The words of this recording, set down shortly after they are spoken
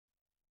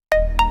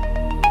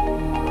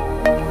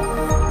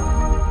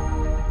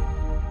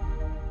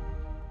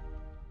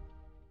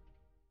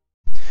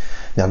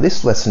Now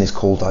this lesson is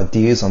called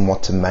Ideas on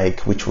What to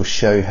Make, which will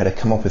show you how to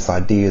come up with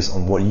ideas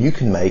on what you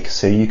can make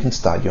so you can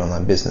start your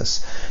online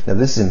business. Now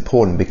this is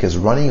important because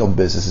running your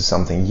business is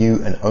something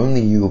you and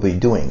only you will be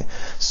doing.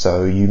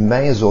 So you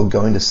may as well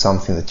go into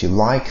something that you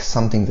like,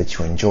 something that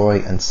you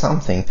enjoy, and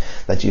something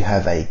that you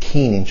have a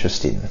keen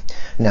interest in.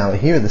 Now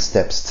here are the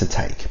steps to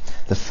take.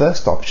 The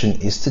first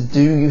option is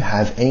do you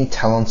have any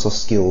talents or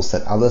skills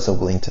that others are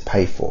willing to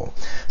pay for?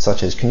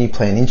 Such as, can you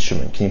play an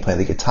instrument? Can you play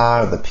the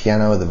guitar, or the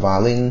piano, or the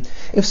violin?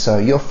 If so,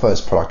 your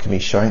first product can be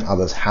showing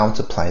others how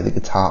to play the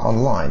guitar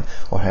online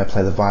or how to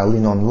play the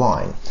violin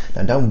online.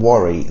 Now don't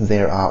worry,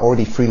 there are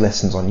already free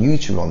lessons on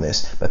YouTube on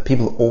this, but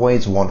people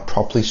always want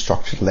properly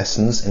structured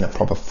lessons in a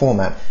proper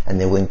format, and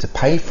they're willing to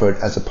pay for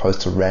it as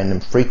opposed to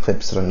random free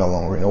clips that are no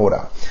longer in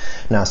order.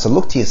 Now, so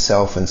look to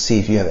yourself and see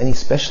if you have any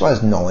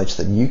specialized knowledge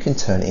that you can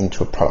turn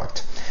into a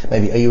product.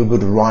 Maybe, are you a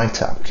good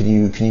writer? Can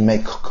you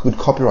make a good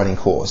copywriting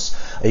course?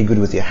 Are you good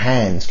with your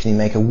hands? Can you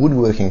make a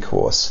woodworking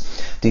course?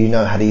 Do you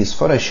know how to use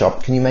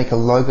Photoshop? Can you make a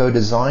logo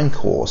design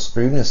course,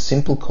 or even a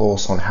simple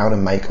course on how to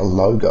make a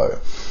logo?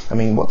 I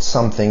mean, what's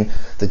something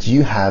that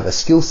you have a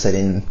skill set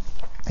in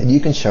and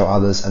you can show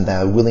others and they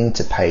are willing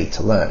to pay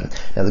to learn?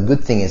 Now the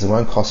good thing is it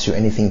won't cost you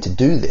anything to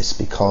do this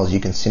because you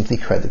can simply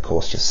create the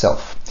course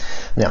yourself.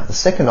 Now the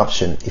second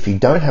option, if you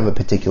don't have a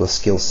particular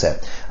skill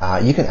set,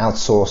 you can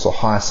outsource or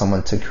hire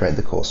someone to create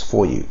the course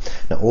for you.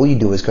 Now all you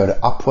do is go to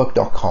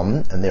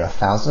upwork.com, and there are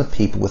thousands of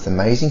people with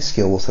amazing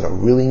skills that are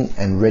willing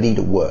and ready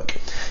to work.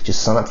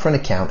 Just sign up for an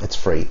account, it's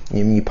free,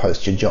 and you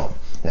post your job.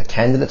 Now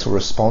candidates will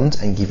respond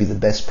and give you the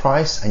best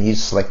price, and you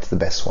select the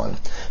best one.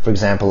 For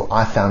example,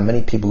 I found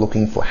many people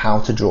looking for how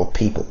to draw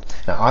people.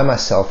 Now I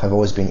myself have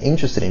always been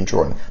interested in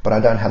drawing, but I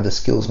don't have the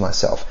skills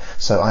myself.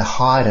 So I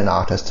hired an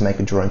artist to make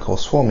a drawing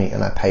course for me,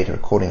 and I paid her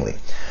accordingly.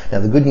 Now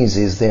the good news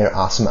is there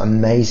are some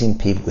amazing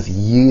people with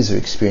years of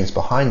experience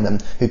behind them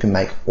who can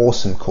make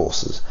awesome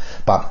courses,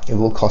 but it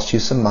will cost you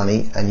some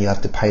money and you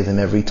have to pay them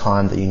every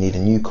time that you need a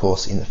new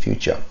course in the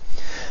future.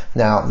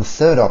 Now, the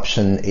third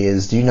option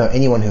is, do you know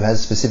anyone who has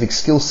a specific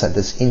skill set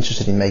that's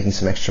interested in making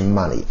some extra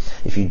money?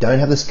 If you don't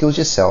have the skills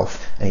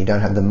yourself and you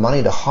don't have the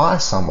money to hire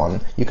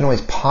someone, you can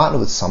always partner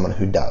with someone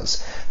who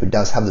does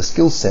have the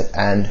skill set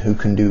and who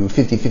can do a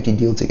 50-50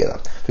 deal together.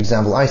 For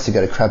example, I used to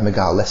go to Krav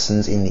Maga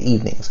lessons in the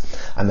evenings.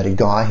 I met a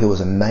guy who was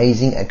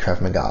amazing at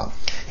Krav Maga.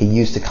 He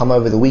used to come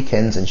over the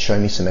weekends and show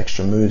me some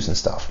extra moves and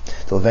stuff.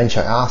 Till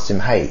eventually I asked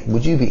him, hey,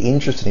 would you be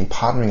interested in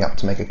partnering up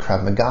to make a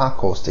Krav Maga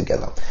course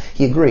together?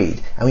 He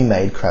agreed, and we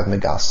made Krav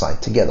Maga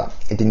site together.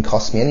 It didn't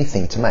cost me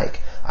anything to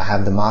make. I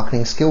have the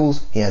marketing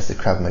skills, he has the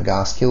Krav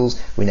Maga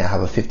skills. We now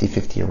have a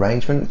 50-50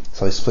 arrangement,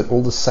 so we split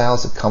all the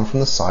sales that come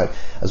from the site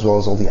as well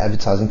as all the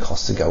advertising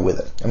costs to go with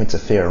it. I mean, it's a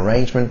fair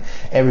arrangement,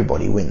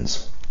 everybody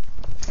wins.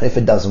 If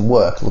it doesn't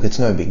work, look, it's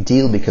no big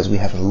deal because we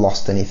haven't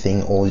lost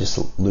anything or just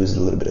lose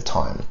a little bit of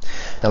time.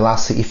 Now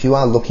lastly, if you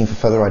are looking for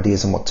further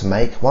ideas on what to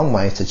make, one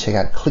way is to check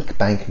out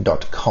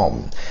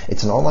clickbank.com.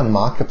 It's an online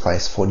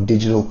marketplace for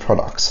digital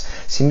products.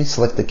 Simply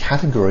select the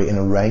category in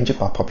a range of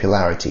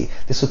popularity.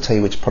 This will tell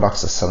you which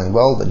products are selling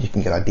well that you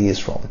can get ideas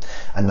from.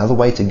 Another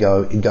way to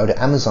go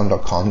to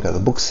amazon.com, go to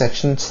the book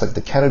section, select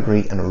the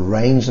category and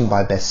arrange them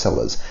by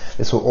bestsellers.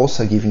 This will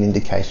also give you an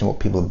indication of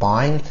what people are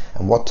buying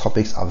and what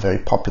topics are very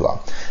popular.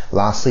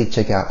 Lastly,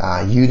 check out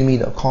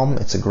udemy.com.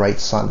 It's a great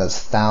site that has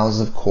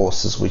thousands of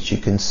courses which you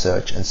can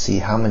search and see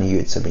how many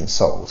units have been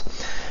sold.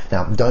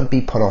 Now, don't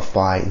be put off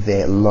by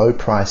their low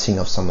pricing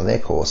of some of their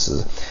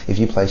courses. If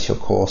you place your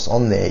course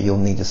on there, you'll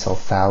need to sell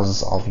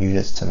thousands of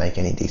units to make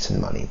any decent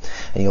money.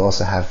 And you'll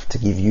also have to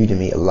give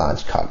Udemy a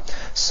large cut.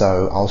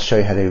 So I'll show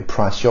you how to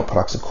price your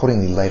products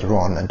accordingly later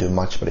on and do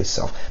much better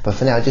yourself. But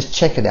for now, just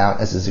check it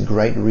out, as it's a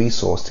great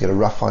resource to get a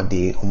rough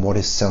idea on what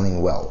is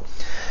selling well.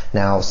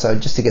 Now, so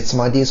just to get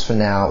some ideas for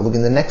now, look,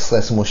 in the next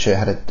lesson we'll show you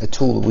how a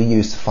tool that we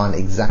use to find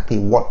exactly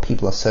what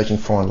people are searching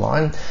for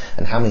online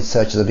and how many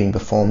searches are being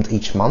performed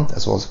each month,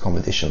 as well as a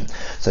competition.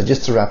 So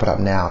just to wrap it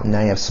up now you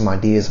have some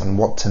ideas on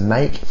what to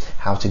make,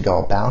 how to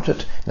go about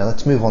it. Now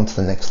let's move on to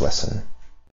the next lesson.